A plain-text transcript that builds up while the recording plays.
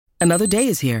Another day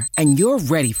is here, and you're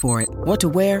ready for it. What to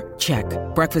wear? Check.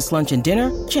 Breakfast, lunch, and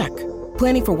dinner? Check.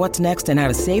 Planning for what's next and how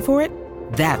to save for it?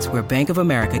 That's where Bank of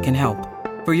America can help.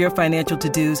 For your financial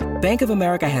to-dos, Bank of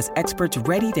America has experts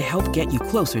ready to help get you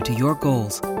closer to your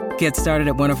goals. Get started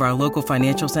at one of our local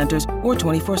financial centers or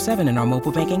 24/7 in our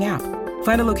mobile banking app.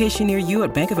 Find a location near you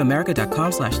at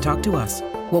bankofamerica.com/talktous.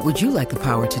 What would you like the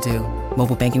power to do?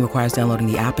 Mobile banking requires downloading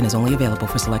the app and is only available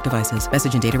for select devices.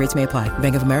 Message and data rates may apply.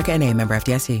 Bank of America N.A., member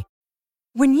FDIC.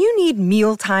 When you need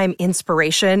mealtime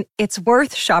inspiration, it's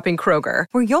worth shopping Kroger,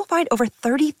 where you'll find over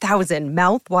 30,000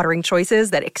 mouth-watering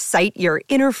choices that excite your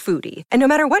inner foodie. And no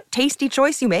matter what tasty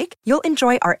choice you make, you'll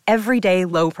enjoy our everyday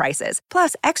low prices,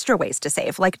 plus extra ways to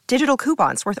save, like digital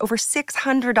coupons worth over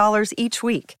 $600 each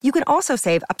week. You can also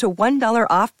save up to $1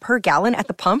 off per gallon at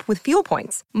the pump with fuel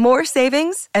points. More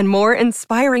savings and more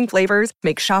inspiring flavors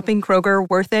make shopping Kroger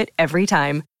worth it every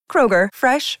time. Kroger,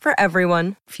 fresh for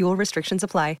everyone. Fuel restrictions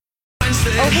apply.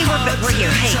 Okay, we're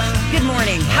here. Hey, good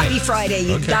morning. Happy Friday,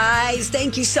 you guys.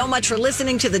 Thank you so much for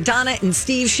listening to the Donna and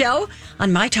Steve show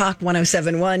on My Talk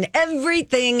 107.1,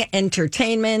 Everything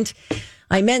Entertainment.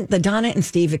 I meant the Donna and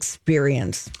Steve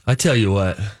experience. I tell you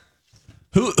what,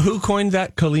 who coined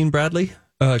that? Colleen Bradley?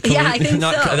 Colleen, I think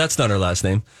so. That's not her last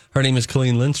name. Her name is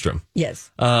Colleen Lindstrom.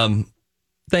 Yes.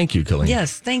 Thank you, Colleen.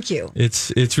 Yes, thank you.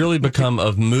 It's really become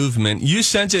a movement. You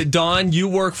sent it, Dawn. You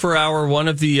work for hour one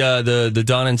of the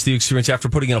Dawn and Steve experience after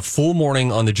putting in a full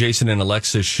morning on the Jason and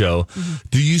Alexis show. Mm-hmm.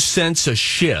 Do you sense a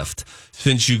shift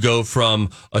since you go from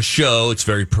a show? It's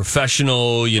very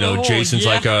professional. You know, Jason's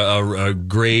like a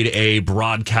grade A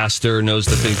broadcaster, knows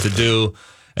the things to do.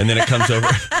 And then it comes over,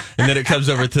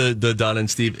 to the Don and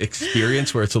Steve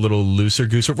experience where it's a little looser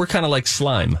gooser. We're kind of like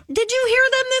slime. Did you hear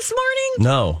them this morning?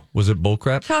 No. Was it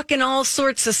bullcrap? Talking all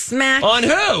sorts of smack. On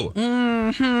who?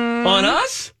 Mm-hmm. On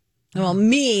us? Well,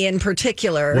 me in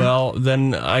particular. Well,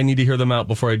 then I need to hear them out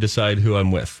before I decide who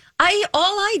I'm with.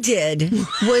 All I did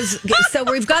was, so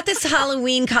we've got this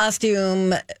Halloween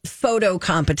costume photo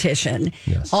competition.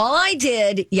 Yes. All I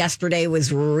did yesterday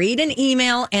was read an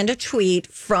email and a tweet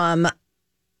from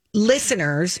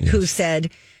listeners who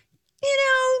said,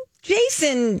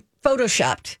 Jason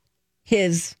photoshopped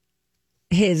his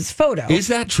photo. Is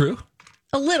that true?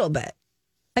 A little bit.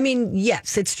 I mean,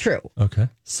 yes, it's true. Okay.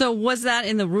 So was that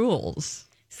in the rules?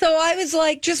 So I was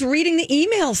like just reading the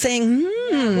email saying,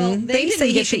 well, they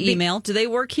didn't get the email. Do they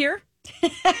work here?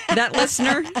 That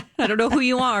listener, I don't know who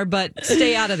you are, but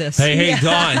stay out of this. Hey,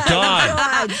 Dawn,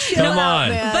 come on.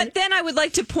 But then I would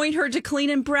like to point her to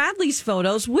Colleen and Bradley's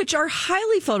photos, which are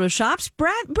highly photoshopped.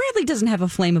 Bradley doesn't have a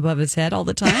flame above his head all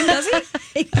the time, does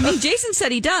he? I mean, Jason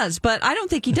said he does, but I don't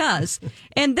think he does.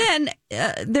 And then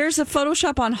there's a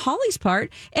Photoshop on Holly's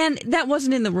part, and that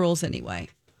wasn't in the rules anyway.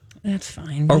 That's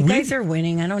fine. You guys are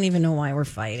winning. I don't even know why we're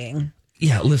fighting.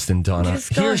 Yeah, listen, Donna,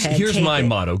 here's my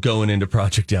motto going into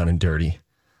Project Down and Dirty.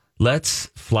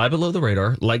 Let's fly below the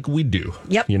radar like we do.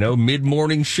 Yep.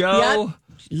 Mid-morning show.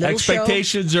 Yep.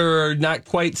 Expectations are not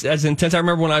quite as intense. I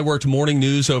remember when I worked morning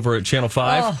news over at Channel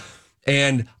 5,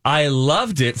 and I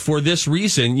loved it for this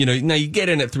reason. Now you get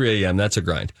in at 3 a.m., that's a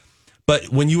grind. But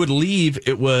when you would leave,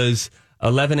 it was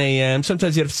 11 a.m.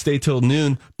 Sometimes you have to stay till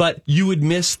noon, but you would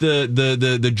miss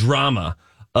the drama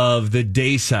of the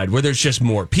day side where there's just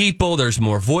more people, there's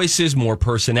more voices, more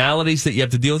personalities that you have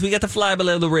to deal with. We got to fly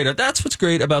below the radar. That's what's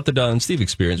great about the Don and Steve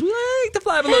experience. We like to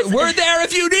fly below. We're there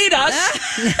if you need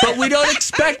us, but we don't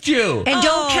expect you. And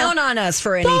don't count on us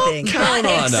for anything.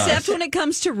 Except when it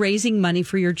comes to raising money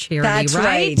for your charity, That's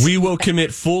right? We will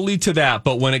commit fully to that,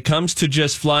 but when it comes to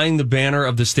just flying the banner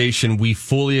of the station, we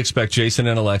fully expect Jason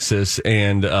and Alexis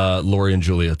and Lori and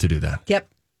Julia to do that.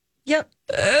 Yep.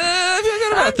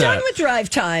 I'm done with drive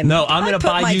time. No, I'm going to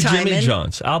buy you Jimmy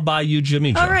John's. I'll buy you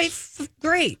Jimmy John's. All right,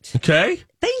 great. Okay.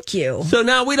 Thank you. So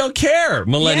now we don't care,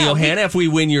 Millennial Hannah, if we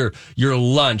win your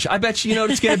lunch. I bet you know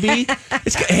what it's going to be?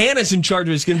 Hannah's in charge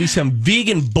of it. It's going to be some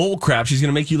vegan bull crap. She's going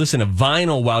to make you listen to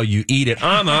vinyl while you eat it.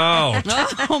 I'm out.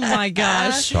 Oh, my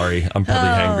gosh. Sorry, I'm probably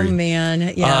hangry. Oh,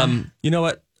 man. Yeah. You know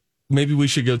what? Maybe we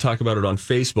should go talk about it on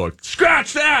Facebook.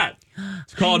 Scratch that!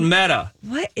 It's called Meta.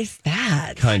 What is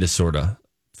that? Kind of, sort of.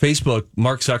 Facebook,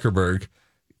 Mark Zuckerberg,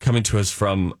 coming to us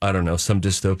from, I don't know, some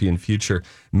dystopian future,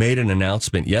 made an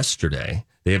announcement yesterday.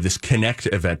 They have this Connect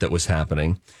event that was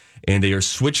happening, and they are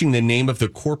switching the name of the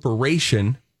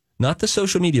corporation, not the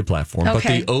social media platform, but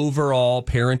the overall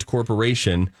parent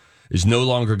corporation is no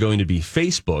longer going to be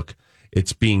Facebook.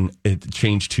 It's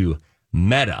changed to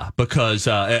Meta because,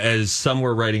 as some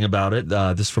were writing about it,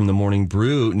 this from the Morning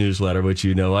Brew newsletter, which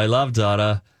I love,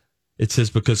 Donna. It says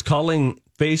because calling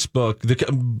Facebook,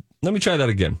 Let me try that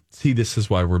again. See, this is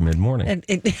why we're mid-morning.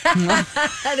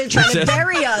 They're trying to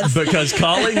bury us. Because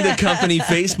calling the company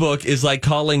Facebook is like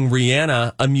calling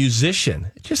Rihanna a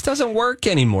musician. It just doesn't work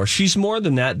anymore. She's more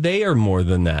than that. They are more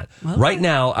than that. Well, right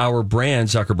now, our brand,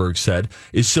 Zuckerberg said,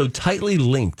 is so tightly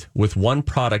linked with one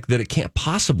product that it can't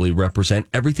possibly represent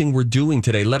everything we're doing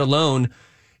today, let alone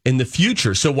in the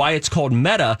future. So why it's called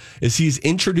Meta is he's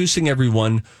introducing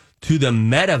everyone to the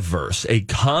metaverse, a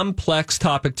complex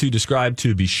topic to describe,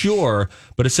 to be sure,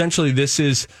 but essentially this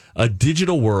is a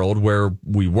digital world where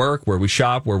we work, where we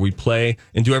shop, where we play,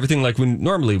 and do everything like we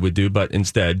normally would do, but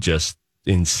instead just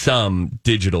in some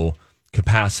digital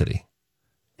capacity.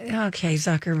 Okay,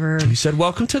 Zuckerberg. He said,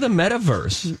 welcome to the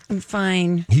metaverse. I'm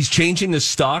fine. He's changing the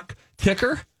stock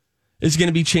ticker. Is going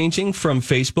to be changing from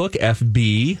Facebook,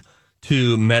 FB,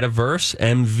 to Metaverse,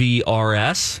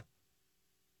 MVRS.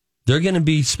 They're going to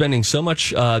be spending so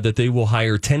much that they will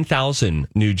hire 10,000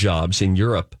 new jobs in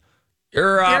Europe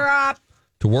to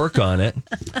work on it.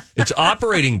 Its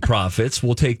operating profits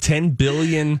will take $10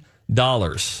 billion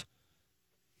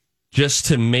just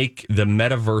to make the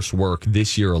metaverse work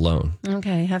this year alone.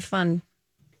 Okay, have fun.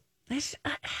 I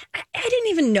didn't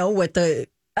even know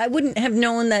I wouldn't have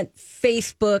known that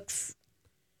Facebook's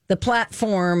the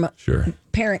platform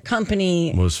parent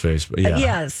company was Facebook.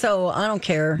 Yeah, so I don't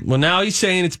care. Well, now he's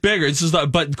saying it's bigger. This is like,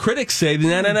 but critics say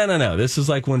no. This is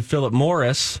like when Philip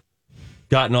Morris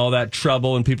got in all that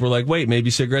trouble and people were like, wait, maybe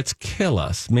cigarettes kill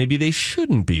us. Maybe they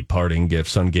shouldn't be parting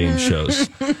gifts on game shows.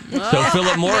 So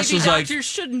Philip Morris was like, doctors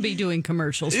shouldn't be doing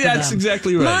commercials for that's them.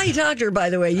 exactly right. My doctor, by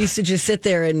the way, used to just sit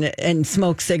there and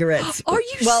smoke cigarettes. Are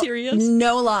you serious?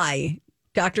 No lie.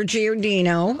 Dr.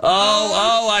 Giordino.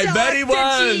 Oh, I bet he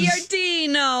was.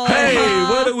 Giordino. Hey,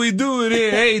 what are we doing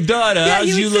here? Hey, daughter,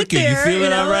 how's you looking? You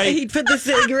feeling all right? He'd put the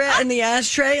cigarette in the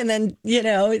ashtray and then,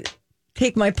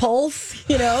 take my pulse,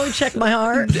 check my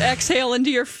heart. Exhale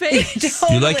into your face.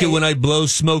 Totally. You like it when I blow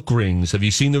smoke rings? Have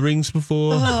you seen the rings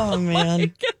before? Oh,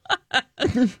 man.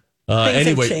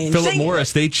 Anyway, Philip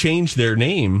Morris, they changed their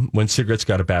name when cigarettes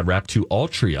got a bad rap to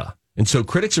Altria. And so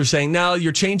critics are saying, no,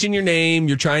 you're changing your name.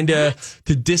 You're trying to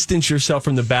distance yourself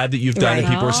from the bad that you've done. Right. And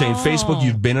people are saying, Facebook,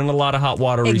 you've been in a lot of hot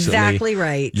water recently. Exactly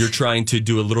right. You're trying to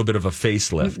do a little bit of a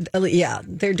facelift. Yeah,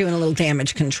 they're doing a little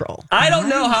damage control. I don't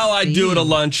know how I'd do at a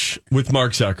lunch with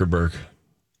Mark Zuckerberg,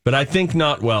 but I think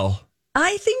not well.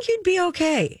 I think you'd be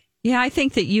okay. Yeah, I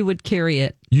think that you would carry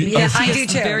it. I do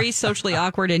too. Very socially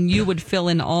awkward, and you would fill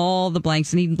in all the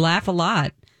blanks, and he'd laugh a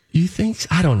lot. You think?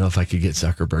 I don't know if I could get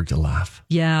Zuckerberg to laugh.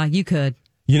 Yeah, you could.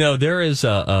 There is you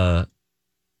ever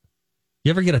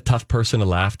get a tough person to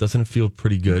laugh? Doesn't it feel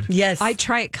pretty good? Yes. I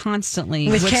try it constantly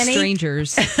with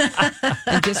strangers.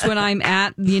 And just when I'm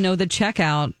at, the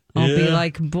checkout, I'll be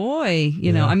like, boy,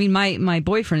 I mean, my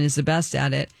boyfriend is the best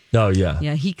at it. Oh, yeah.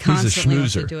 Yeah, he constantly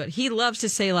loves to do it. He loves to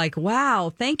say, like,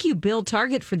 wow, thank you, Bill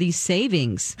Target, for these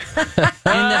savings. And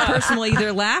the person will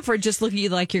either laugh or just look at you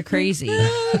like you're crazy.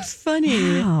 That's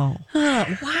funny. Wow.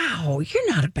 Wow, you're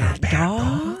not a bad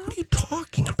dog. What are you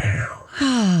talking about?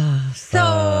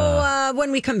 So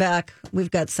when we come back, we've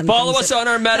got some. Follow us on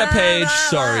our Meta page.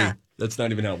 Sorry. That's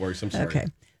not even how it works. I'm sorry. Okay.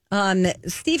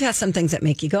 Steve has some things that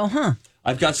make you go, huh?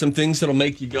 I've got some things that'll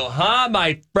make you go, huh,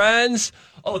 my friends?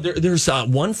 Oh, there's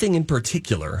one thing in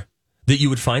particular that you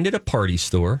would find at a party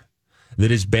store that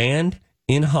is banned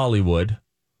in Hollywood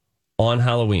on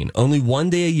Halloween. Only one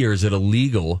day a year is it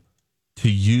illegal to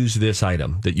use this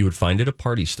item that you would find at a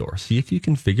party store. See if you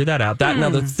can figure that out. That and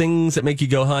other things that make you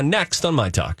go, huh, next on My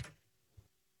Talk.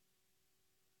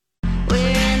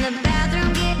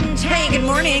 Hey, good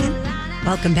morning.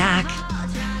 Welcome back.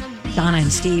 Donna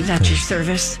and Steve at your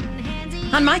service.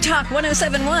 On My Talk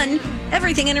 107.1,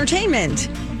 Everything Entertainment.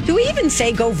 Do we even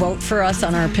say go vote for us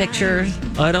on our picture?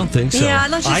 I don't think so. Yeah,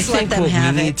 let's just let them have it. I think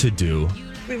what we need to do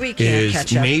we can't is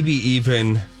catch up. maybe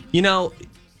even,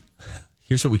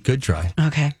 here's what we could try.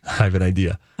 Okay. I have an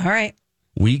idea. All right.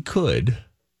 We could,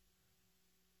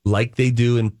 like they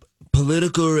do in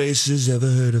political races, ever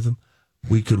heard of them?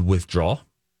 We could withdraw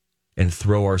and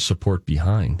throw our support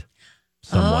behind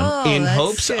someone in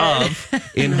hopes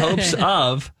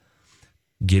of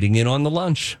getting in on the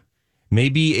lunch.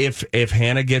 Maybe if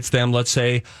Hannah gets them, let's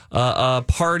say, a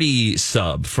party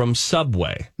sub from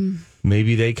Subway,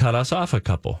 maybe they cut us off a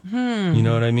couple. You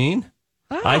know what I mean?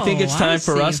 I think it's time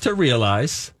for us to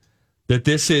realize that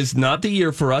this is not the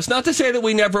year for us. Not to say that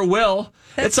we never will.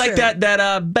 It's like that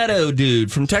Beto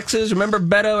dude from Texas. Remember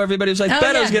Beto? Everybody was like,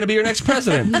 Beto's going to be your next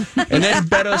president. And then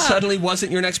Beto suddenly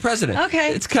wasn't your next president.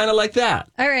 Okay. It's kind of like that.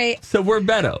 All right. So we're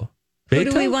Beto. Who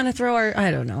do we want to throw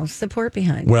our, support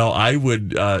behind? Well, I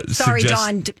would Sorry, suggest...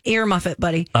 Don, earmuff it,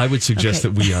 buddy. I would suggest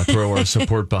that we throw our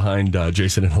support behind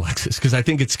Jason and Alexis, because I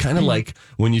think it's kind of like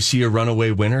when you see a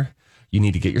runaway winner, you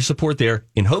need to get your support there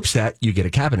in hopes that you get a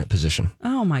cabinet position.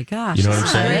 Oh, my gosh. You know what I'm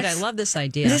saying? Great. I love this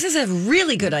idea. This is a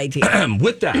really good idea.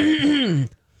 With that,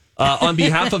 on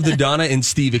behalf of the Donna and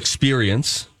Steve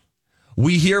experience,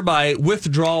 we hereby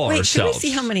withdraw Wait, ourselves. should we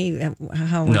see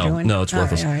how we're doing? No, it's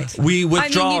worthless. All right. We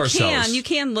withdraw ourselves. You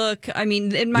can look. I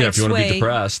mean, it might if you sway. want to be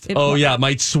depressed. It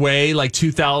might sway like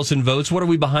 2,000 votes. What are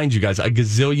we behind you guys? A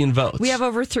gazillion votes. We have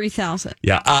over 3,000.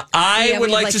 Yeah, I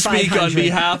would like to speak 500. on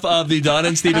behalf of the Donna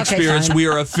and Steve experience. Fine. We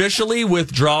are officially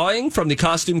withdrawing from the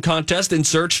costume contest in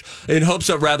hopes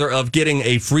of getting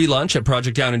a free lunch at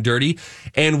Project Down and Dirty.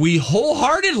 And we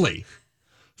wholeheartedly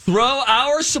throw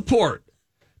our support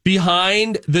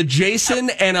behind the Jason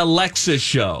and Alexis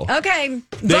show. Okay.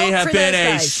 They have been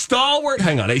a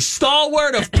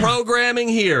stalwart of programming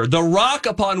here. The rock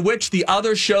upon which the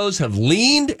other shows have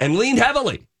leaned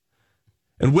heavily.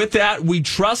 And with that, we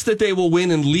trust that they will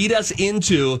win and lead us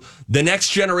into the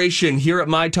next generation here at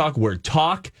My Talk, where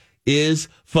talk is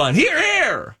fun. Hear,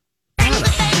 hear!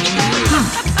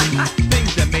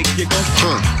 Things that make you go,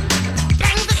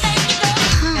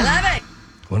 I love it.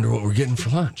 Wonder what we're getting for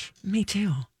lunch. Me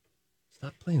too.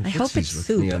 Stop playing I hope it's footsies with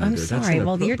soup. me under I'm there. sorry. That's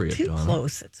Well, you're inappropriate, too Donna.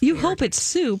 close. It's You weird. hope it's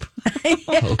soup.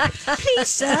 Please,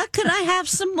 sir, could I have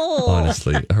some more?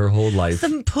 Honestly, her whole life.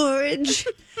 Some porridge.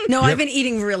 No, I've been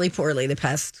eating really poorly the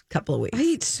past couple of weeks. I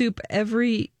eat soup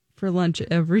for lunch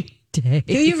every day.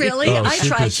 Do you really? Oh, I soup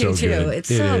try is to so too. good.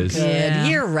 It's It so is. good Yeah.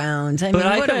 year round. I But mean,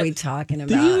 I what are bet- we talking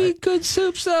about? Do you eat good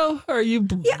soups, though? Or are you...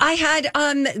 Yeah, I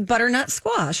had butternut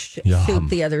squash Yum. soup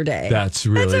the other day. That's a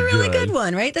really good. good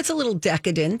one, right? That's a little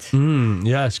decadent.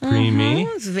 Yes, creamy.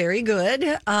 It's very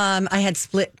good. I had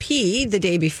split pea the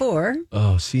day before.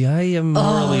 Oh, see, I am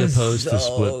morally opposed to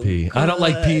split pea. I don't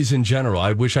like peas in general.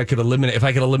 I wish I could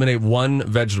eliminate one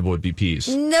vegetable, it'd be peas.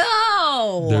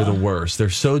 No, They're the worst. They're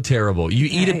so terrible. You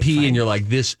eat a pea and you're like,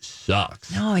 this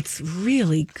sucks. No, it's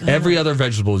really good. Every other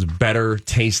vegetable is better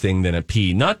tasting than a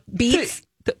pea. Not Beets?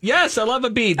 Yes, I love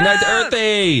a beet. Nice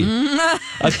earthy.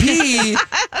 A pea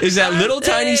is that little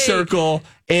tiny circle,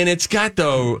 and it's got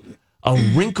a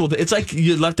wrinkle. It's like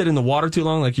you left it in the water too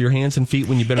long, like your hands and feet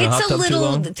when you've been in a hot It's a tub too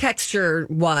long. little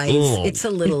texture-wise. Ugh. It's a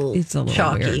little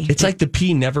chalky. weird. It's like the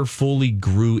pea never fully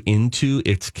grew into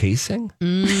its casing.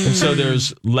 And so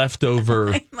there's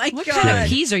leftover. My What God. kind of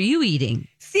peas are you eating?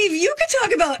 Steve, you could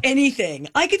talk about anything.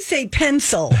 I could say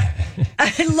pencil.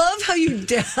 I love how you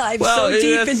dive Well, so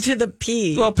deep that's- into the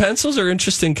pea. Well, pencils are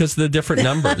interesting because of the different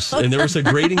numbers. And there was a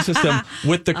grading system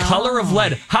with the color of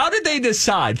lead. How did they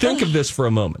decide? Think of this for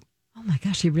a moment. Oh my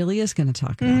gosh, he really is going to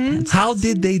talk about pencils. How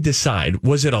did they decide?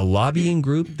 Was it a lobbying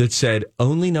group that said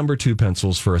only number 2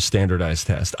 pencils for a standardized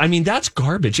test? I mean, that's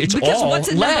garbage. It's Because all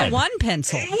what's a lead. number 1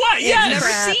 pencil? What? Yes. I've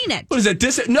never seen it. What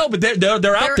is it? No, but they're out there.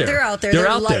 They're out there. They're They're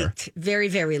out there. light. Very,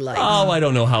 very light. Oh, I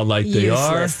don't know how light they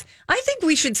Useless. I think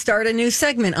we should start a new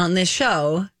segment on this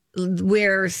show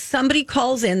where somebody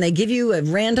calls in, they give you a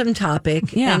random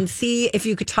topic Yeah. and see if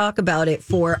you could talk about it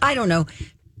for, I don't know,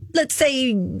 let's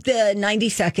say 90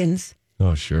 seconds are.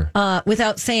 Oh, sure.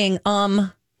 without saying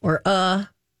or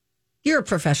You're a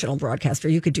professional broadcaster.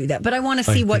 You could do that. But I want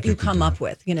to see what you come up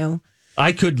with, you know.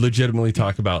 I could legitimately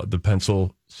talk about the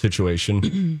pencil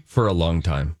situation for a long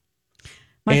time.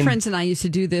 My friends and I used to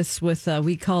do this with,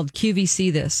 we called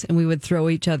QVC this, and we would throw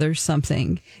each other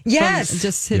something. Yes. From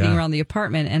just sitting Yeah. around the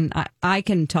apartment. And I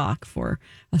can talk for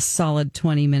a solid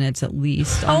 20 minutes at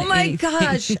least. Oh on my anything.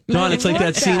 gosh. Don, it's like Love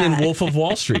that scene in that. Wolf of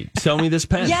Wall Street. Sell me this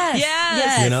pen. Yes.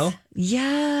 Yes. You know?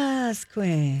 Yes,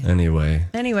 Queen. Anyway.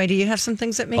 Anyway, do you have some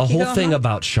things that make A you whole go, thing huh?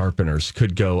 about sharpeners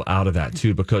could go out of that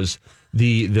too, because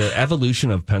the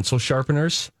evolution of pencil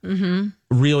sharpeners,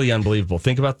 really unbelievable.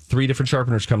 Think about 3 different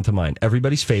sharpeners come to mind.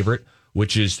 Everybody's favorite,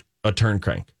 which is a turn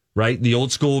crank, right? The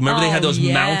old school. Remember they had those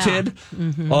mounted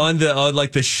on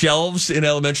the shelves in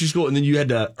elementary school, and then you had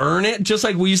to earn it, just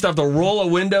like we used to have to roll a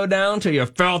window down till you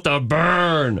felt the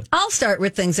burn. I'll start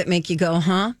with things that make you go,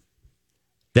 huh?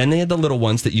 Then they had the little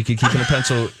ones that you could keep in a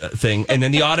pencil thing, and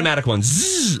then the automatic ones.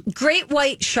 Zzz. Great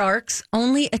white sharks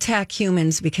only attack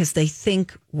humans because they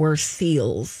think we're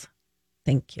seals.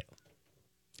 Thank you.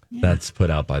 That's put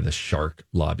out by the shark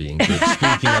lobbying group.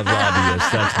 Speaking of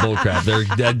lobbyists, that's bullcrap.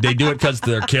 They do it because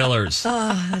they're killers.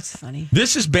 Oh, that's funny.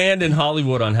 This is banned in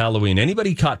Hollywood on Halloween.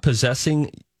 Anybody caught possessing,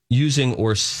 using,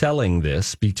 or selling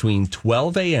this between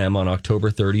 12 a.m. on October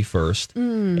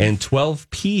 31st and 12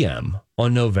 p.m.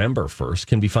 on November 1st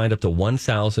can be fined up to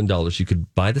 $1,000. You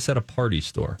could buy this at a party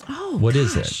store. Oh, What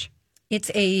is gosh. it?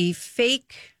 It's a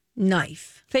fake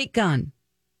Knife. Fake gun.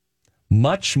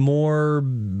 Much more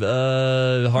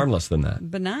harmless than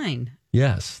that. Benign.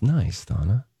 Yes. Nice,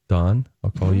 Donna. Dawn,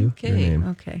 I'll call you your name.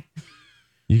 Okay.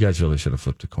 You guys really should have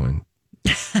flipped a coin.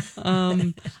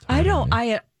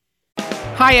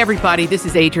 Hi, everybody. This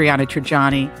is Adriana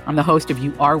Trajani. I'm the host of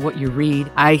You Are What You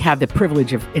Read. I have the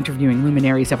privilege of interviewing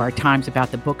luminaries of our times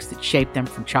about the books that shaped them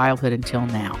from childhood until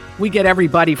now. We get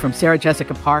everybody from Sarah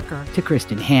Jessica Parker to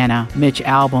Kristen Hanna, Mitch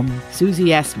Albom, Susie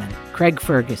Essman, Craig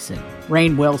Ferguson,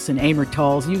 Rainn Wilson, Amor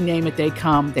Tolls, you name it, they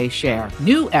come, they share.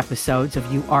 New episodes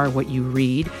of You Are What You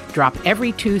Read drop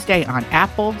every Tuesday on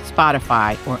Apple,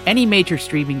 Spotify, or any major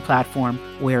streaming platform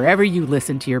wherever you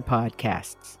listen to your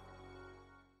podcasts.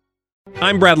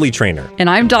 I'm Bradley Trainer. And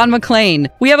I'm Don McClain.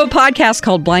 We have a podcast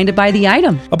called Blinded by the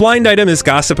Item. A blind item is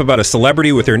gossip about a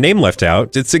celebrity with their name left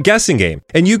out. It's a guessing game,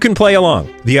 and you can play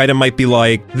along. The item might be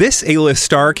like, this A-list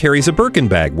star carries a Birkin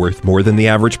bag worth more than the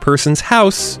average person's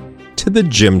house to the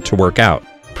gym to work out.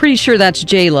 Pretty sure that's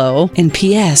J-Lo. And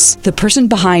P.S. the person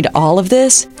behind all of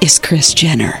this is Kris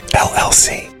Jenner,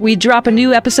 LLC. We drop a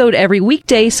new episode every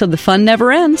weekday so the fun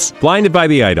never ends. Blinded by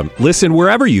the Item. Listen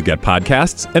wherever you get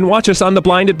podcasts and watch us on the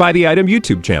Blinded by the Item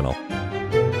YouTube channel.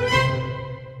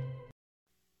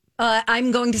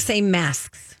 I'm going to say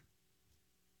masks.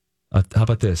 How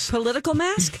about this? Political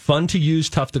mask? Fun to use,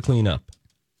 tough to clean up.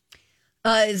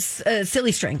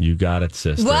 Silly string. You got it,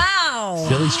 sister. Wow.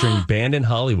 Silly string banned in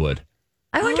Hollywood.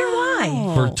 I wonder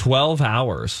why. For 12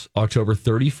 hours, October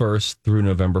 31st through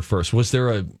November 1st. Was there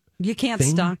a You can't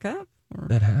thing stock up?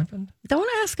 that happened? Don't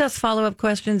ask us follow-up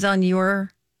questions on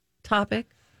your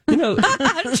topic. You know,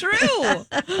 True.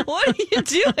 What are you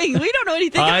doing? We don't know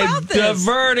anything I'm about this.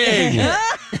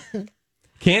 diverting.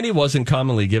 Candy wasn't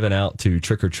commonly given out to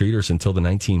trick-or-treaters until the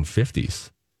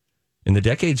 1950s. In the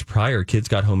decades prior, kids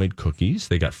got homemade cookies.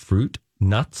 They got fruit,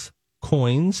 nuts,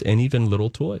 coins, and even little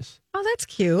toys. Oh, that's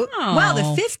cute. Oh. Wow, the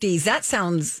 50s. That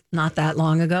sounds not that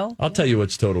long ago. I'll tell you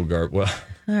what's total garbage. Well,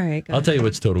 All right, go I'll ahead. tell you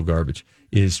what's total garbage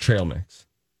is trail mix.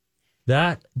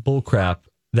 That bullcrap.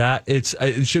 That it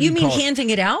should You be mean called, handing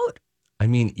it out? I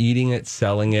mean eating it,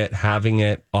 selling it, having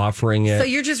it, offering it. So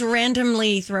you're just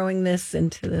randomly throwing this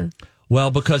into the...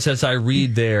 Well, because as I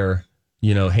read there,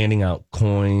 handing out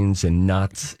coins and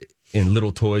nuts and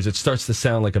little toys, it starts to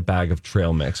sound like a bag of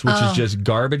trail mix, which is just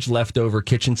garbage, leftover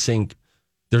kitchen sink.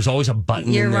 There's always a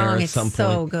button You're in there wrong. at It's some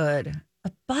so point. good.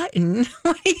 A button?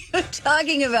 What are you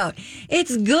talking about?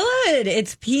 It's good.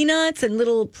 It's peanuts and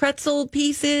little pretzel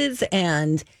pieces,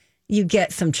 and you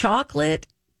get some chocolate,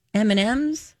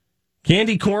 M&Ms.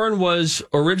 Candy corn was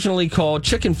originally called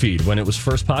chicken feed when it was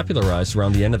first popularized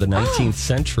around the end of the 19th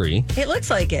century. It looks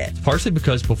like it. Partially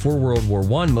because before World War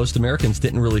I, most Americans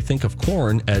didn't really think of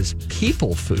corn as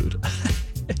people food.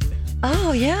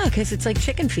 Oh, yeah, because it's like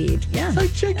chicken feed. Yeah. It's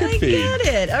like chicken I feed. get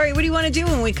it. All right, what do you want to do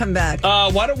when we come back?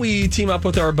 Why don't we team up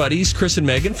with our buddies, Chris and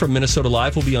Megan from Minnesota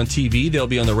Live will be on TV. They'll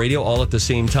be on the radio all at the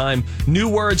same time. New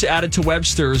words added to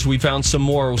Webster's. We found some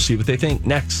more. We'll see what they think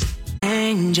next.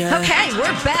 Okay,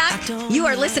 we're back. You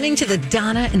are listening to the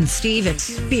Donna and Steve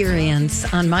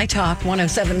Experience on My Talk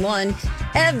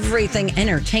 107.1. Everything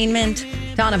Entertainment.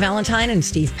 Donna Valentine and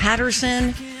Steve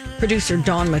Patterson. Producer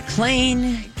Dawn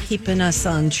McClain keeping us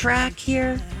on track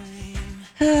here.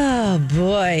 Oh,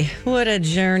 boy. What a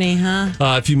journey, huh?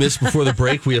 If you missed before the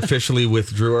break, we officially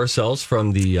withdrew ourselves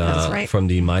from the right. from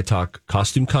the My Talk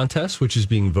costume contest, which is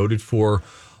being voted for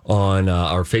on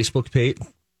our Facebook page.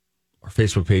 Our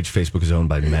Facebook page. Facebook is owned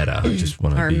by Meta. I just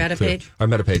want to Our Meta page? Our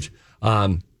Meta page.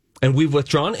 And we've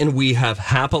withdrawn, and we have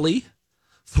happily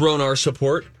thrown our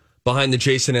support behind the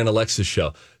Jason and Alexis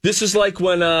show. This is like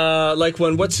when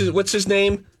what's his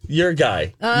name? Your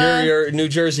guy, your New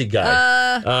Jersey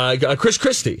guy, Chris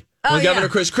Christie. When Governor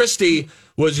Chris Christie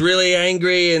was really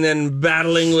angry and then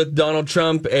battling with Donald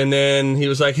Trump, and then he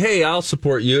was like, "Hey, I'll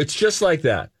support you." It's just like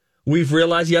that. We've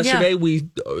realized yesterday we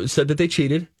said that they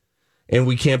cheated, and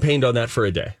we campaigned on that for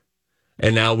a day,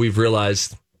 and now we've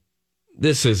realized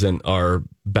this isn't our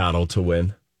battle to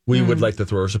win. We would like to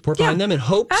throw our support behind them in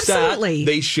hopes absolutely.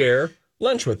 that they share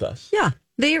lunch with us. Yeah.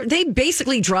 They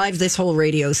basically drive this whole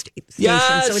radio station.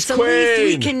 Yes, so it's the Queen. least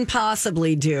we can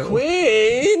possibly do.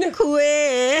 Queen. Queen.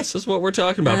 This is what we're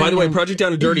talking about. By the way, Project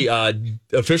Down and Dirty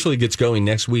officially gets going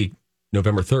next week,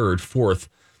 November 3rd, 4th,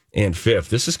 and 5th.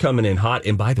 This is coming in hot.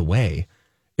 And by the way,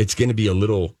 it's going to be a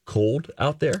little cold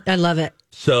out there. I love it.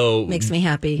 So Makes me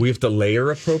happy. We have to layer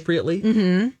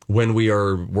appropriately when we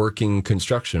are working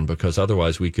construction, because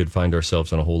otherwise we could find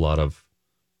ourselves in a whole lot of,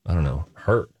 I don't know,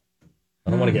 hurt. I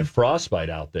don't want to get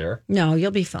frostbite out there. No, you'll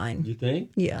be fine. You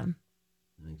think? Yeah.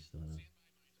 Thanks, Donna.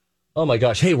 Oh my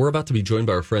gosh. Hey, we're about to be joined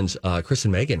by our friends Chris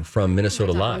and Megan from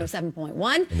Minnesota Live.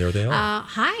 107.1. And there they are.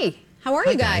 Hi. How are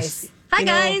you guys? Hi,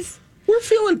 guys. We're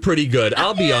feeling pretty good.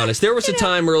 I'll be honest. There was a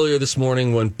time earlier this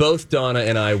morning when both Donna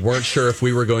and I weren't sure if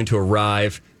we were going to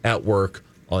arrive at work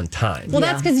on time. Well,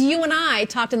 that's because you and I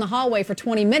talked in the hallway for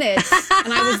 20 minutes,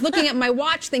 and I was looking at my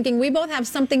watch thinking we both have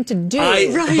something to do.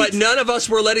 But none of us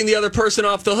were letting the other person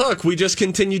off the hook. We just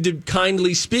continued to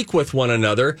kindly speak with one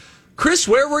another. Chris,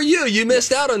 where were you? You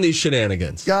missed out on these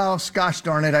shenanigans. Oh, gosh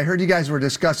darn it. I heard you guys were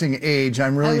discussing age.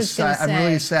 I'm really sad that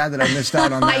I missed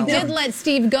out on that. I did let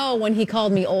Steve go when he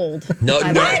called me old. No.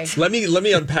 Let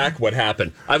me unpack what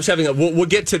happened. I was having we'll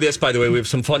get to this, by the way. We have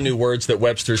some fun new words that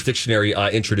Webster's Dictionary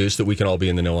introduced that we can all be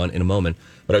in the know on in a moment.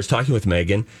 But I was talking with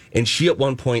Megan, and she at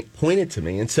one point pointed to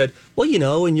me and said, well,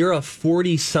 and you're a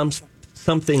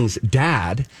 40-something's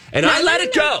dad. And I let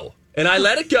it go. And I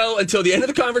let it go until the end of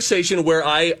the conversation where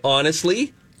I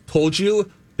honestly told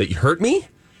you that you hurt me.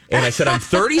 And I said, I'm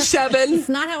 37. It's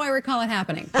not how I recall it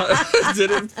happening.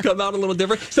 Did it come out a little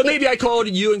different? So maybe I called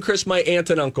you and Chris my aunt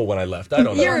and uncle when I left. I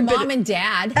don't know. Your mom and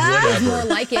dad was more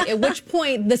like it. At which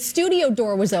point, the studio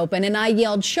door was open, and I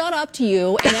yelled, shut up to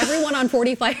you, and everyone on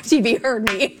 45 TV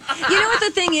heard me. You know what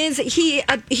the thing is?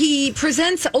 He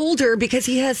presents older because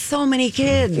he has so many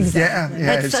kids. Exactly.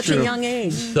 Yeah, At such a young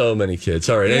age. So many kids.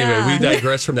 All right. Anyway, we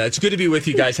digress from that. It's good to be with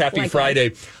you guys. Happy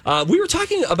Friday. We were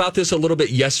talking about this a little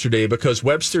bit yesterday because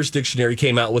Webster's Dictionary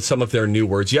came out with some of their new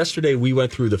words. Yesterday, we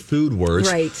went through the food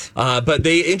words. Right. But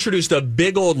they introduced a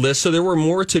big old list, so there were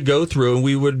more to go through, and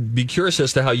we would be curious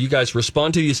as to how you guys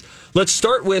respond to these. Let's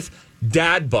start with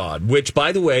dad bod, which,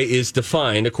 by the way, is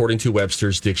defined, according to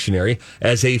Webster's Dictionary,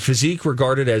 as a physique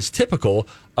regarded as typical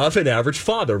of an average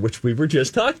father, which we were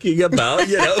just talking about.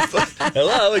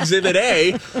 Hello, Exhibit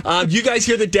A. You guys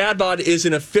hear that dad bod is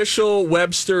an official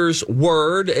Webster's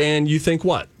word, and you think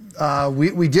what?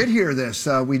 We did hear this.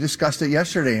 We discussed it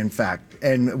yesterday, in fact,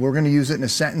 and we're going to use it in a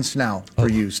sentence now for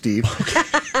you, Steve.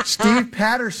 Steve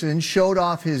Patterson showed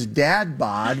off his dad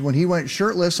bod when he went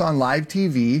shirtless on live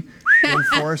TV in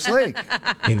Forest Lake.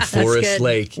 In Forest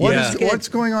Lake, What's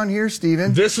going on here,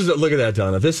 Steven? Look at that,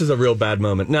 Donna. This is a real bad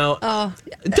moment. Now,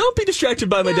 don't be distracted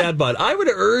by my dad bod. I would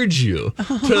urge you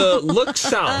to look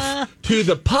south to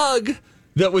the pug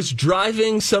that was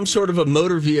driving some sort of a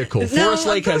motor vehicle. Forest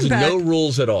Lake has no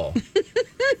rules at all.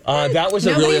 That was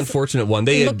a really unfortunate one.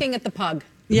 Looking at the pug.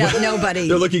 Yeah, nobody.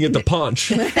 They're looking at the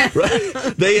paunch.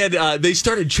 Right? They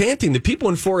started chanting. The people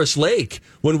in Forest Lake,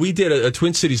 when we did a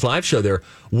Twin Cities live show there,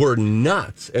 were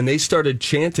nuts. And they started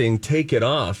chanting, take it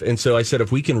off. And so I said,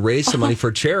 if we can raise some money for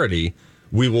charity,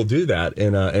 we will do that.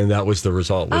 And that was the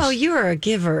result. You are a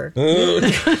giver.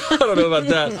 I don't know about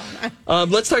that.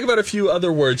 Let's talk about a few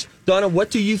other words. Donna, what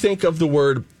do you think of the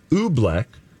word oobleck,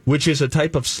 which is a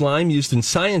type of slime used in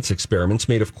science experiments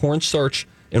made of cornstarch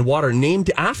and water,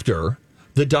 named after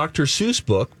the Dr. Seuss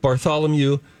book,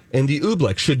 Bartholomew and the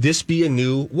Oobleck? Should this be a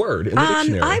new word in the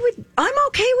dictionary? I'm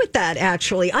okay with that,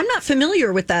 actually. I'm not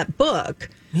familiar with that book.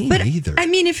 Me neither. I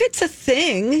mean, if it's a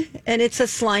thing and it's a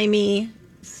slimy,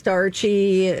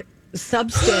 starchy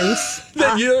substance,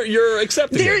 then you're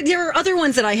accepting it. There are other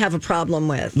ones that I have a problem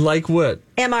with. Like what?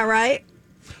 Am I right?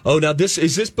 Oh, now is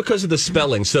this because of the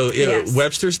spelling? So Yes.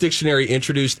 Webster's Dictionary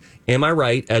introduced "am I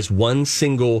right" as one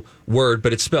single word,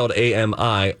 but it's spelled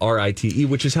AMIRITE,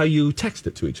 which is how you text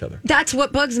it to each other. That's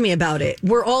what bugs me about it.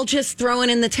 We're all just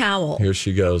throwing in the towel. Here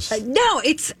she goes. No,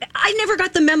 I never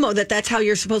got the memo that that's how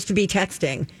you're supposed to be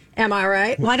texting. Am I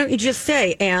right? Why don't you just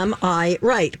say, am I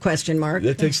right? Question mark.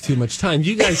 That takes too much time.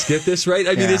 You guys get this, right?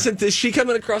 I mean, is she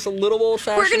coming across a little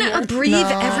old-fashioned? We're going to abbreviate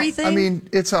everything? I mean,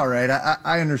 it's all right.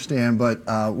 I understand, but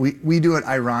we do it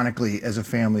ironically as a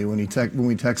family when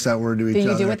we text that word to each other.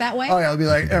 Do you do it that way? Oh, yeah, I'll be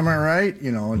like, am I right?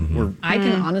 And I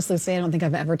can honestly say I don't think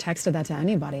I've ever texted that to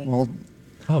anybody. Well,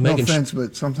 no Megan, offense,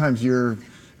 but sometimes your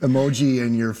emoji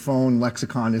and your phone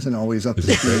lexicon isn't always up to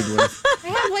speed with. I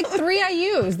have like 3 I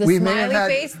use. The smiley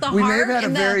face, the heart, we may have had a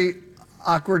and very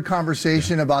awkward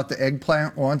conversation about the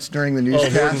eggplant once during the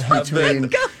newscast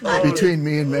between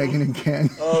me and Megan and Ken.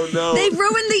 Oh, no. They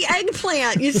ruined the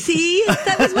eggplant, you see?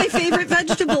 That was my favorite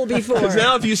vegetable before. Because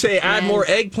now if you say add more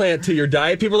eggplant to your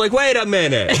diet, people are like, wait a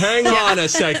minute, hang on a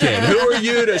second. Who are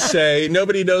you to say?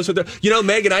 Nobody knows what they're...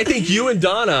 Megan, I think you and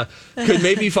Donna could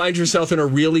maybe find yourself in a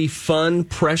really fun,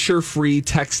 pressure-free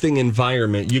texting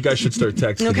environment. You guys should start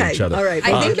texting each other. All right.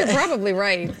 I think you're probably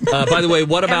right. By the way,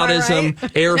 what about right?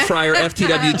 air fryer,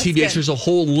 FTW, TBH? There's a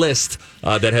whole list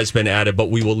that has been added, but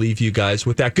we will leave you guys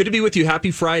with that. Good to be with you.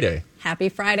 Happy Friday. Happy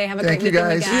Friday. Have a Thank great you,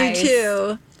 weekend, guys. You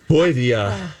too. Boy, the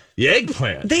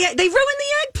eggplant. They ruined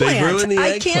the eggplant. ruined the I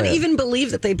eggplant. can't even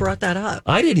believe that they brought that up.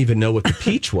 I didn't even know what the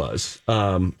peach was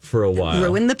for a while.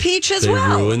 Ruined the peach as They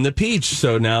well. ruined the peach.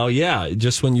 So now,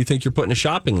 just when you think you're putting a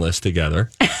shopping list together,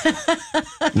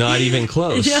 not even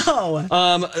close. No.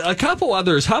 A couple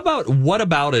others. How about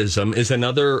whataboutism is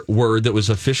another word that was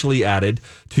officially added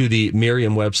to the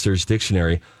Merriam-Webster's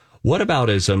dictionary.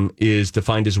 Whataboutism is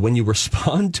defined as when you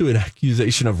respond to an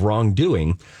accusation of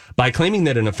wrongdoing by claiming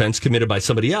that an offense committed by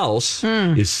somebody else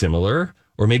is similar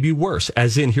or maybe worse.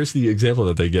 As in, here's the example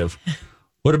that they give.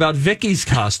 What about Vicky's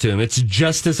costume? It's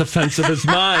just as offensive as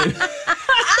mine.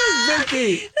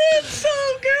 Vicky. It's so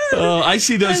good. I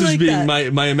see those I as like being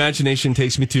that. my imagination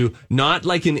takes me to not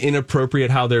like an inappropriate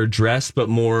how they're dressed, but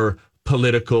more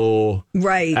political,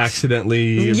 Right.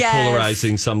 accidentally Yes.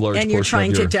 polarizing some large and you're portion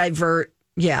trying of to your... divert.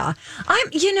 Yeah.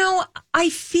 I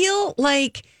feel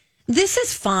like this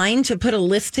is fine to put a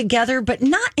list together, but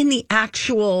not in the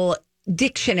actual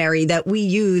dictionary that we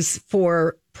use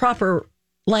for proper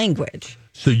language.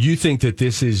 So you think that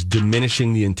this is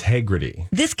diminishing the integrity?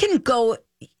 This can go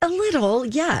a little,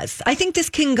 yes. I think this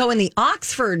can go in the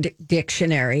Oxford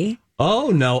Dictionary. Oh,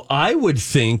 no, I would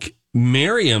think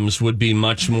Merriam's would be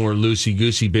much more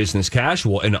loosey-goosey business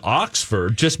casual, and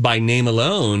Oxford, just by name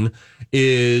alone,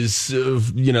 is,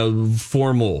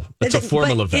 formal. It's a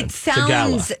formal But event. It's a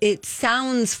gala. It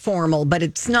sounds formal, but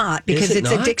it's not because Is it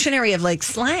it's not? a dictionary of like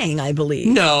slang, I believe.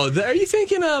 No, are you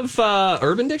thinking of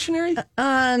Urban Dictionary?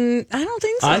 I don't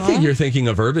think so. I think you're thinking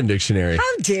of Urban Dictionary,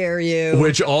 How dare you?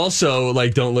 which also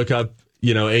don't look up,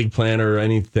 eggplant or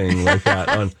anything like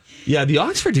that. The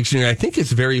Oxford Dictionary, I think,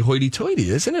 is very hoity-toity,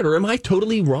 isn't it? Or am I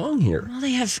totally wrong here?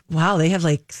 Well, they have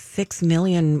like 6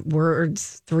 million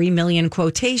words, 3 million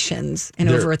quotations in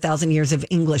over 1,000 years of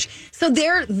English. So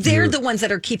they're the ones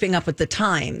that are keeping up with the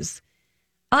times.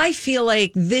 I feel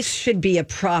like this should be a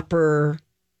proper,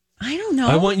 I don't know.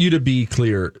 I want you to be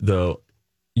clear, though.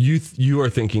 You are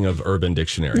thinking of Urban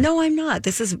Dictionary. No, I'm not.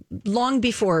 This is long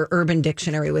before Urban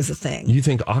Dictionary was a thing. You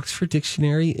think Oxford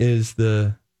Dictionary is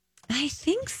the... I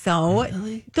think so.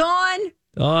 Really?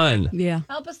 Dawn. Yeah.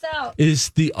 Help us out. Is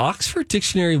the Oxford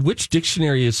Dictionary, which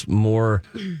dictionary is more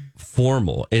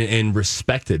formal and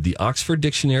respected? The Oxford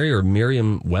Dictionary or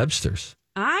Merriam-Webster's?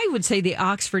 I would say the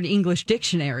Oxford English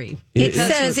Dictionary. It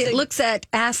says it looks at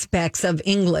aspects of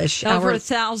English. Over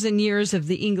 1,000 years of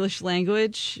the English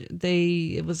language.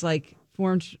 It was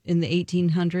formed in the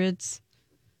 1800s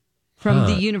from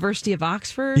the University of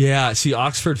Oxford. Yeah, see,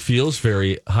 Oxford feels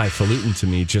very highfalutin to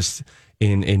me just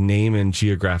in name and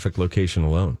geographic location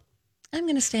alone. I'm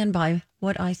going to stand by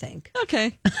what I think.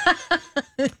 Okay.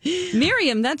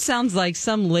 Miriam, that sounds like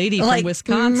some lady from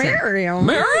Wisconsin. Miriam.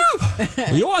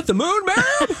 You want the moon,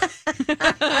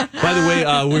 Miriam? By the way,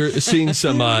 we're seeing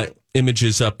some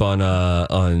images up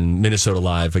on Minnesota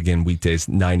Live, again, weekdays,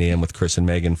 9 a.m. with Chris and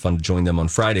Megan. Fun to join them on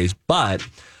Fridays. But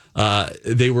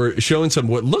they were showing some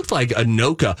what looked like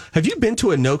Anoka. Have you been to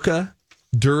Anoka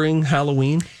during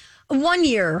Halloween? 1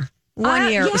 year.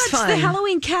 1 year. Yeah, It was it's fun. the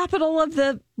Halloween capital of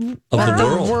the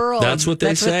world. That's what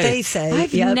they say.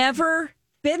 I've never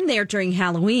been there during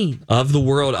Halloween. Of the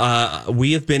world.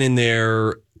 We have been in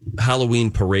their Halloween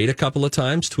parade a couple of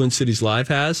times. Twin Cities Live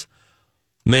has.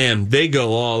 Man, they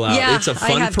go all out. Yeah, it's a I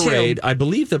fun have parade. too. I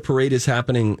believe the parade is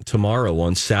happening tomorrow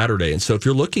on Saturday. And so if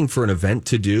you're looking for an event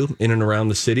to do in and around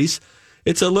the cities,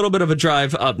 it's a little bit of a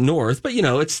drive up north, but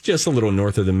it's just a little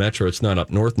north of the metro. It's not up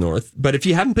north. But if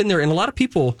you haven't been there, and a lot of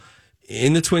people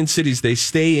in the Twin Cities, they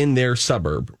stay in their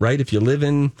suburb, right? If you live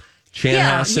in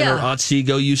Chanhassen or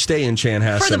Otsego, you stay in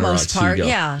Chanhassen For the or most part, Otsego.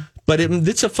 yeah. But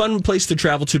it's a fun place to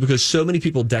travel to because so many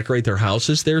people decorate their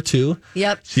houses there too.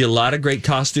 Yep. See a lot of great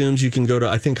costumes. You can go to,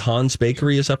 I think Hans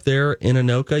Bakery is up there in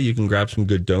Anoka. You can grab some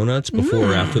good donuts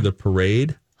before or after the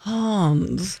parade.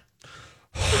 Hans.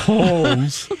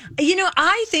 Hans.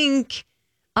 I think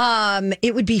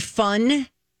it would be fun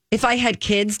if I had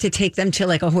kids to take them to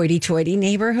like a hoity-toity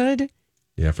neighborhood.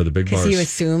 Yeah, for the big bars. Because you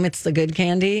assume it's the good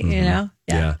candy, Yeah.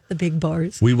 The big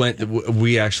bars.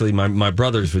 We actually, my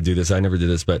brothers would do this. I never did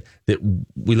this, but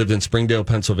we lived in Springdale,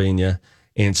 Pennsylvania.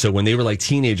 And so when they were like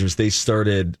teenagers, they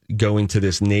started going to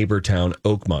this neighbor town,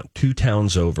 Oakmont, 2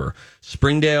 towns over.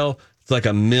 Springdale, it's like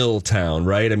a mill town,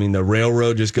 right? I mean, the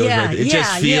railroad just goes right. It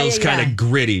just feels kind of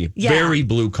gritty, very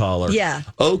blue collar. Yeah.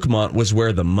 Oakmont was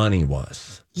where the money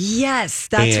was. Yes,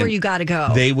 that's And where you got to go.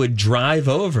 They would drive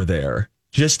over there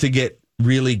just to get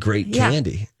really great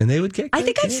candy. And they would get I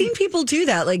think great I've seen people do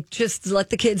that. Like, just let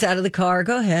the kids out of the car.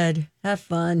 Go ahead. Have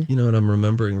fun. You know what I'm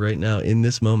remembering right now in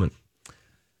this moment?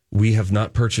 We have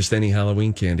not purchased any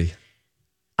Halloween candy.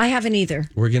 I haven't either.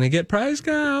 We're going to get price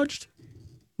gouged.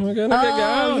 We're going to get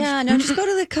gouged. Yeah, no, just go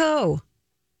to the Co.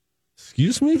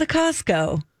 Excuse me? The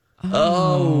Costco.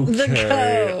 Oh, The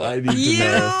Co. I need to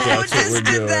know if that's what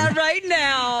we're doing. that right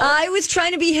now. I was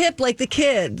trying to be hip like the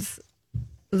kids.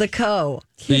 The Co.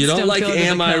 So you don't don't like go to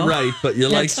Am the I Co. Right, but you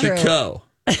like That's the true. Co.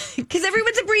 Because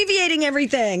everyone's abbreviating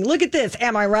everything. Look at this.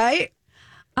 Am I right?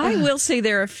 I will say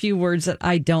there are a few words that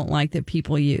I don't like that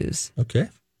people use. Okay.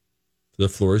 The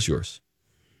floor is yours.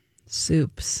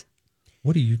 Soups.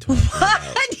 What are you talking about?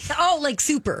 Oh, like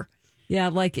super. Yeah,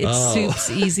 like it's soups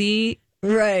easy.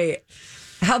 Right.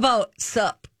 How about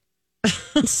sup?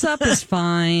 Sup is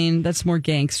fine. That's more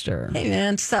gangster. Hey,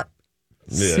 man, sup.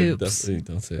 Yeah, Soups.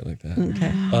 don't say it like that.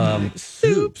 Okay.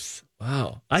 Soups.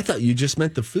 Wow. I thought you just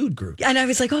meant the food group. And I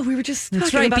was like, oh, we were just That's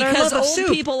talking right, about our because love of old soup.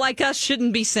 people like us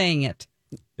shouldn't be saying it.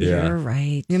 You're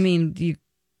right. I mean,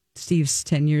 Steve's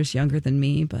 10 years younger than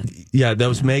me, but Yeah, that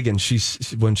was Megan.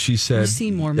 When she said, You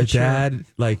seem more mature. Dad,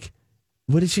 like,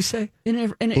 what did she say? in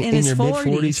his In your 40s.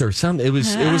 mid-40s or something. It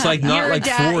was like not You're like a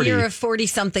dad, 40. You're a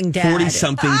 40-something dad.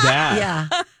 40-something dad.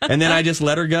 Yeah. And then I just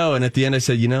let her go. And at the end, I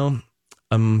said,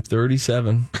 I'm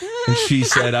 37. And she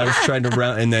said, I was trying to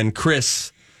round. And then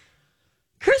Chris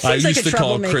Chris I seems like used a to call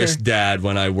troublemaker. Chris Dad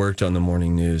when I worked on the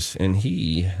morning news, and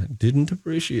he didn't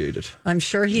appreciate it. I'm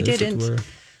sure he Yes, it didn't. were.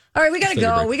 All right, we got to Let's take a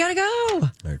go. break. We got to go.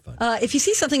 All right, fine. If you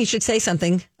see something, you should say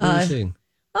something. What are you seeing?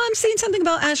 I'm seeing something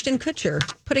about Ashton Kutcher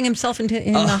putting himself in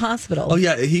the hospital. Oh,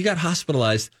 yeah. He got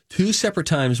hospitalized 2 separate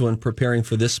times when preparing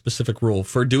for this specific role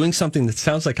for doing something that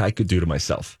sounds like I could do to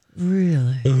myself.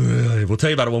 Really? We'll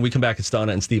tell you about it when we come back. It's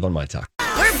Donna and Steve on My Talk.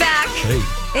 We're back. Hey.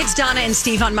 It's Donna and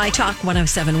Steve on My Talk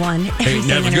 107.1. Ain't Everything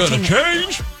never gonna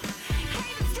Entertainment. change.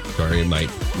 Sorry, it might.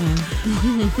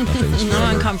 Nothing's I'm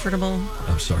forever. uncomfortable.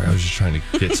 I'm sorry. I was just trying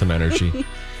to get some energy.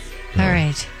 All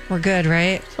right. We're good,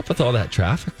 right? What's up with all that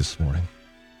traffic this morning?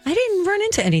 I didn't run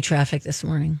into any traffic this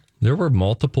morning. There were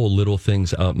multiple little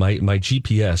things. My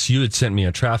GPS, you had sent me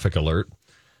a traffic alert.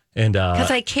 And Because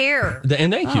I care.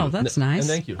 and thank you. Oh, that's nice. And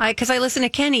thank you. Because I listened to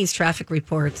Kenny's traffic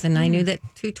reports, and I knew that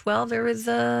 212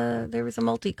 there was a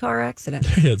multi-car accident.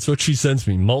 Yeah, that's what she sends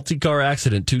me. Multi-car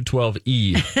accident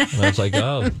 212E. And I was like,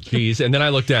 oh, geez. And then I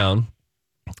looked down,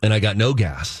 and I got no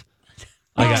gas.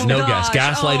 I got no gas.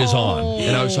 Gas light is on.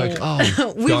 And I was like,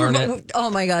 oh, darn it. Oh,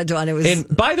 my God, Dawn, it was And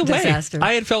by the disaster. way,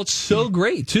 I had felt so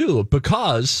great, too,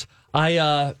 because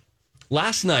I,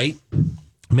 last night,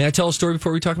 may I tell a story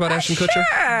before we talk about Ashton Kutcher?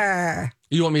 Sure.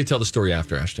 You want me to tell the story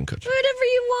after Ashton Kutcher? Whatever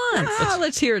you want.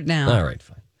 Let's hear it now. All right,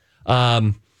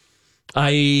 fine.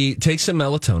 I take some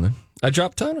melatonin. I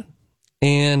drop tonin.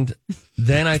 And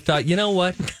then I thought, you know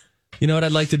what? You know what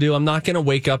I'd like to do? I'm not going to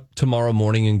wake up tomorrow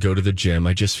morning and go to the gym.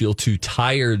 I just feel too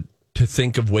tired to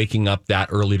think of waking up that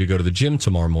early to go to the gym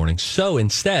tomorrow morning. So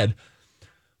instead,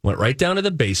 went right down to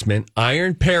the basement,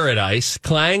 Iron Paradise,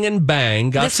 clang and bang,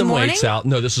 got This some morning? weights out.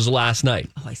 No, this was last night.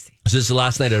 Oh, I see. So this is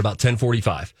last night at about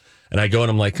 10:45. And I go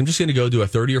and I'm like, I'm just going to go do a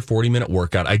 30 or 40 minute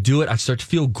workout. I do it. I start to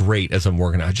feel great as I'm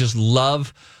working out. I just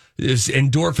love this.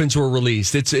 Endorphins were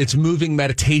released. It's moving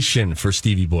meditation for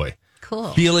Stevie Boy. Cool.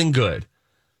 Feeling good.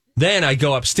 Then I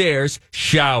go upstairs,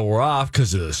 shower off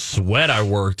because of the sweat I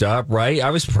worked up, right? I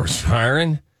was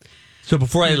perspiring. So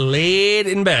before I laid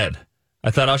in bed,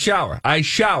 I thought I'll shower. I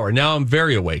shower. Now I'm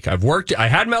very awake. I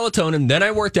had melatonin, then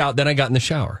I worked out, then I got in the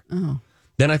shower. Oh.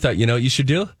 Then I thought, you know what you should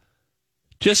do?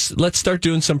 Just let's start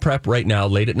doing some prep right now,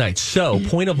 late at night. So,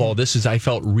 point of all this is I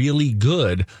felt really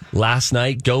good last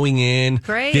night going in,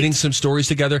 Great. getting some stories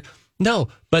together. No,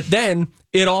 but then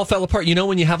it all fell apart. You know,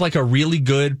 when you have like a really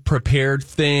good prepared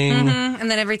thing.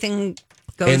 And then everything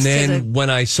goes And to then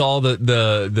when I saw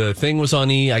the thing was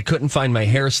on E, I couldn't find my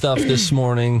hair stuff this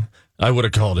morning. I would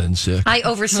have called in sick. I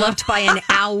overslept by an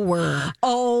hour.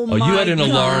 Oh, Oh, my you had an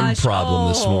alarm gosh. problem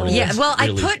this morning. Yeah, That's well,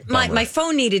 really I put bummer. my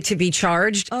phone needed to be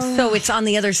charged, so it's on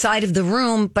the other side of the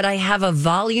room, but I have a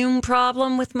volume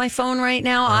problem with my phone right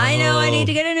now. I know I need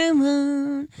to get a new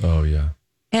one. Oh, yeah.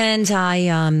 And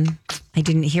I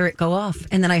didn't hear it go off.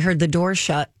 And then I heard the door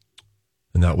shut,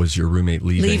 And that was your roommate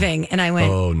leaving. and I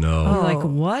went, Oh, no. I'm like,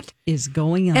 what is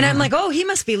going on? and I'm like, oh, he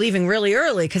must be leaving really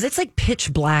early because it's like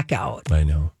pitch black out. I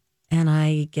know. And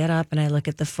I get up and I look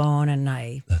at the phone and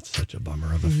I That's such a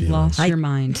bummer of a feeling. lost your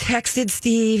mind. texted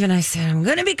Steve and I said, I'm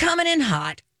going to be coming in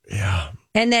hot. Yeah.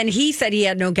 And then he said he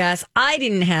had no gas. I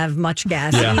didn't have much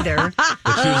gas Yeah. either. But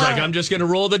she was like, I'm just going to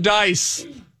roll the dice.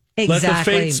 Let the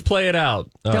Exactly. fates play it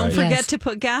out. All Don't right. forget Yes. to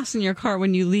put gas in your car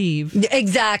when you leave.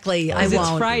 Exactly. I It's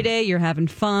won't. Friday. You're having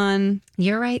fun.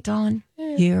 You're right, Dawn.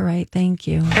 You're right. Thank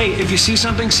you. Hey, if you see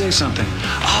something, say something.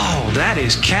 Oh, that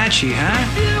is catchy,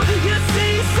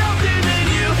 huh?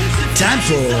 Time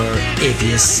for If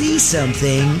You See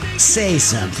Something, Say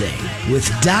Something. with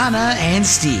Donna and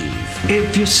Steve.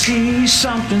 If you see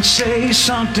something, say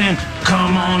something.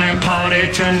 Come on and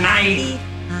party tonight.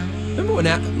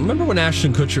 Remember when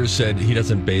Ashton Kutcher said he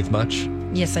doesn't bathe much?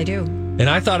 Yes, I do. And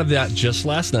I thought of that just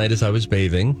last night as I was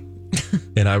bathing.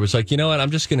 And I was like, you know what?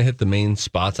 I'm just going to hit the main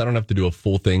spots. I don't have to do a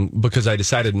full thing because I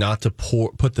decided not to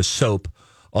put the soap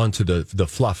onto the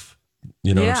fluff.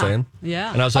 You know what I'm saying?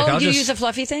 Yeah. And I was like, you use a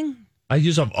fluffy thing? I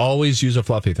always use a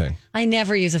fluffy thing. I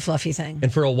never use a fluffy thing.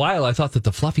 And for a while, I thought that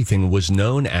the fluffy thing was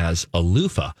known as a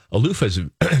loofah. A loofah is,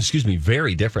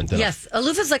 very different than a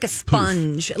loofah is like a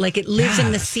sponge. Like it lives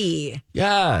in the sea.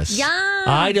 Yes. Yeah.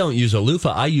 I don't use a loofah.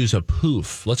 I use a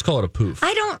poof. Let's call it a poof.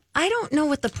 I don't know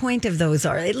what the point of those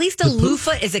are. At least a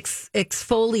loofah is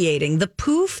exfoliating. The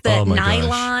poof, that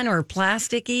nylon or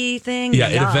plasticky thing. Yeah,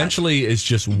 it eventually is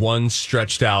just one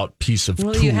stretched out piece of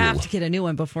Well, tulle. you have to get a new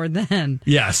one before then.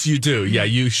 Yes, you do. Yeah,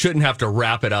 you shouldn't have to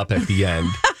wrap it up at the end.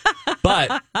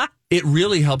 But it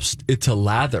really helps it to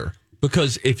lather.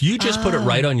 Because if you just put it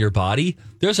right on your body,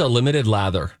 there's a limited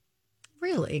lather.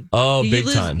 Really? Oh, big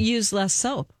time. You use less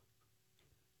soap.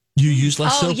 You use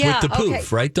less soap with the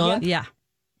poof, right, Dawn? Yeah.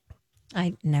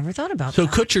 I never thought about So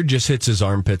that. Kutcher just hits his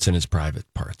armpits and his private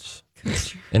parts.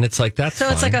 And it's like, that's So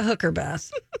it's fine. like a hooker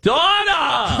bath.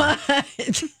 Donna!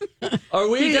 Are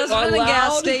we He does it at a allowed?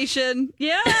 gas station.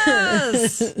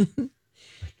 Yes.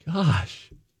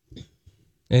 Gosh.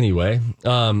 Anyway,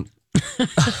 I'm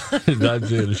going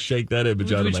to shake that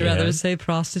image out of Would my you rather head. say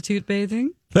prostitute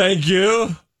bathing? Thank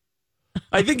you.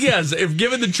 I think, yes, if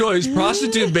given the choice,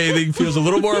 prostitute bathing feels a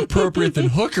little more appropriate than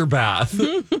hooker bath.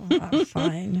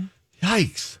 Fine.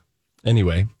 Yikes.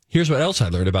 Anyway, here's what else I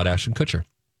learned about Ashton Kutcher.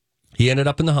 He ended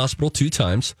up in the hospital 2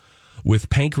 times with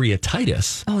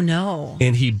pancreatitis. Oh, no.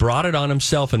 And he brought it on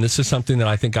himself, and this is something that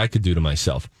I think I could do to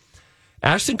myself.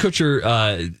 Ashton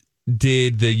Kutcher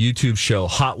did the YouTube show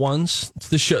Hot Ones. It's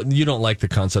the show. You don't like the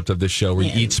concept of this show where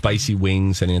you eat spicy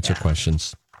wings and answer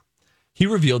questions. He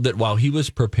revealed that while he was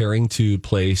preparing to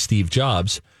play Steve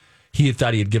Jobs, he had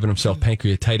thought he had given himself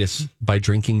pancreatitis by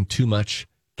drinking too much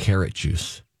carrot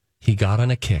juice. He got on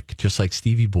a kick, just like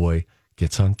Stevie Boy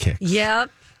gets on kicks.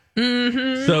 Yep.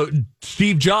 Mm-hmm. So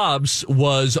Steve Jobs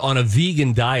was on a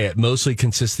vegan diet, mostly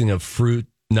consisting of fruit,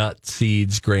 nuts,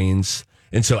 seeds, grains.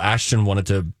 And so Ashton wanted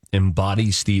to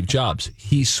embody Steve Jobs.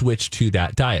 He switched to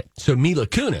that diet. So Mila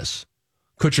Kunis,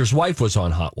 Kutcher's wife, was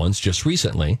on Hot Ones just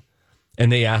recently,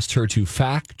 and they asked her to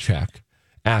fact check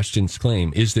Ashton's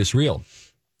claim. Is this real?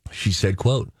 She said,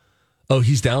 quote, "Oh,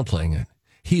 he's downplaying it.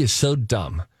 He is so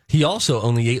dumb. He also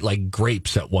only ate like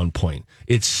grapes at one point.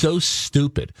 It's so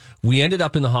stupid. We ended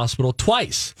up in the hospital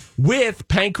twice with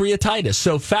pancreatitis.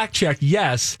 So fact check,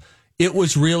 yes, it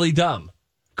was really dumb."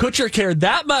 Kutcher cared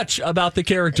that much about the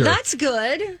character. That's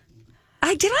good.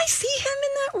 Did I see him in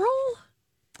that role?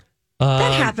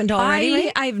 That happened already,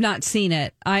 right? I've not seen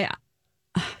it.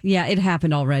 Yeah, it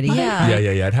happened already. Yeah.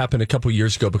 Yeah. It happened a couple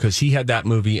years ago because he had that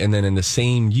movie, and then in the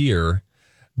same year,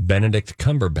 Benedict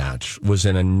Cumberbatch was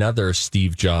in another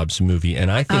Steve Jobs movie, and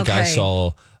I think I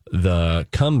saw the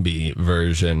Cumby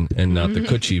version and not the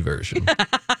Kutchie version.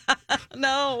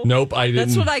 No. Nope, I didn't.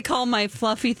 That's what I call my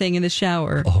fluffy thing in the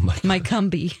shower. Oh, my God. My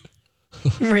cumby.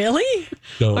 Really?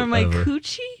 Don't Or my ever.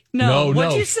 coochie? No.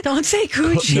 What'd you say? Don't say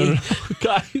coochie. No.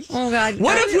 Guys. Oh, God.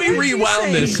 What if we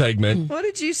rewound this segment? What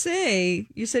did you say?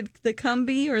 You said the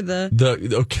cumby or the...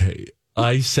 Okay,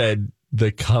 I said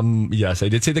yes, I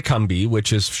did say the Cumby,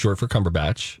 which is short for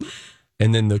Cumberbatch,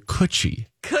 and then the Kutchie.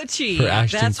 Coochie. For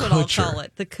Ashton That's what Kutcher. I'll call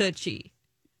it. The coochie.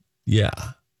 Yeah.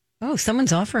 Oh,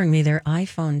 someone's offering me their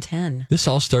iPhone 10. This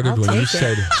all started when you take it.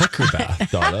 said hooker bath,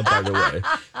 Donna, by the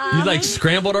way. You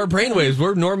scrambled our brainwaves.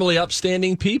 We're normally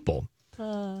upstanding people.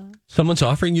 Someone's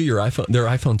offering you their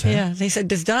iPhone 10. Yeah, they said,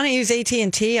 does Donna use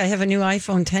AT&T? I have a new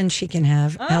iPhone 10 she can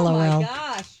have. Oh, LOL. my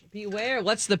gosh. Beware.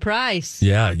 What's the price?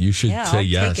 Yeah, you should Yeah, say I'll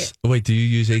yes. take it. Oh, wait, do you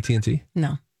use AT&T?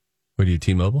 No, What do you,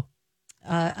 T-Mobile?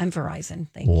 I'm Verizon.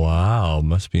 Thank you. Wow,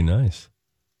 must be nice.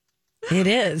 It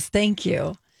is. Thank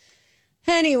you.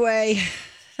 Anyway,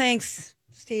 thanks,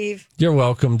 Steve. You're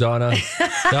welcome, Donna.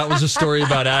 That was a story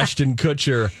about Ashton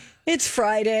Kutcher. It's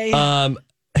Friday.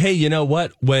 Hey, you know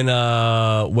what?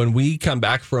 When we come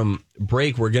back from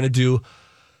break, we're going to do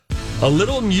a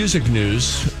little music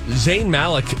news. Zayn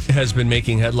Malik has been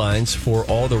making headlines for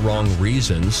all the wrong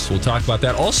reasons. We'll talk about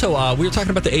that. Also, we were talking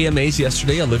about the AMAs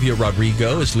yesterday. Olivia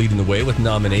Rodrigo is leading the way with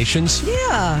nominations.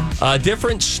 Yeah. A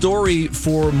different story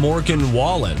for Morgan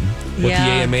Wallen. What the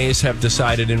AMAs have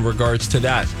decided in regards to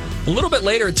that. A little bit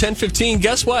later at 10:15,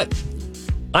 guess what?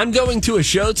 I'm going to a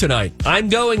show tonight. I'm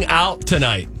going out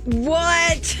tonight.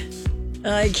 What?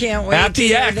 I can't wait At to the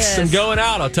hear X. this. I'm going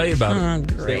out. I'll tell you about it. Oh,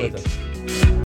 Stay great. with us.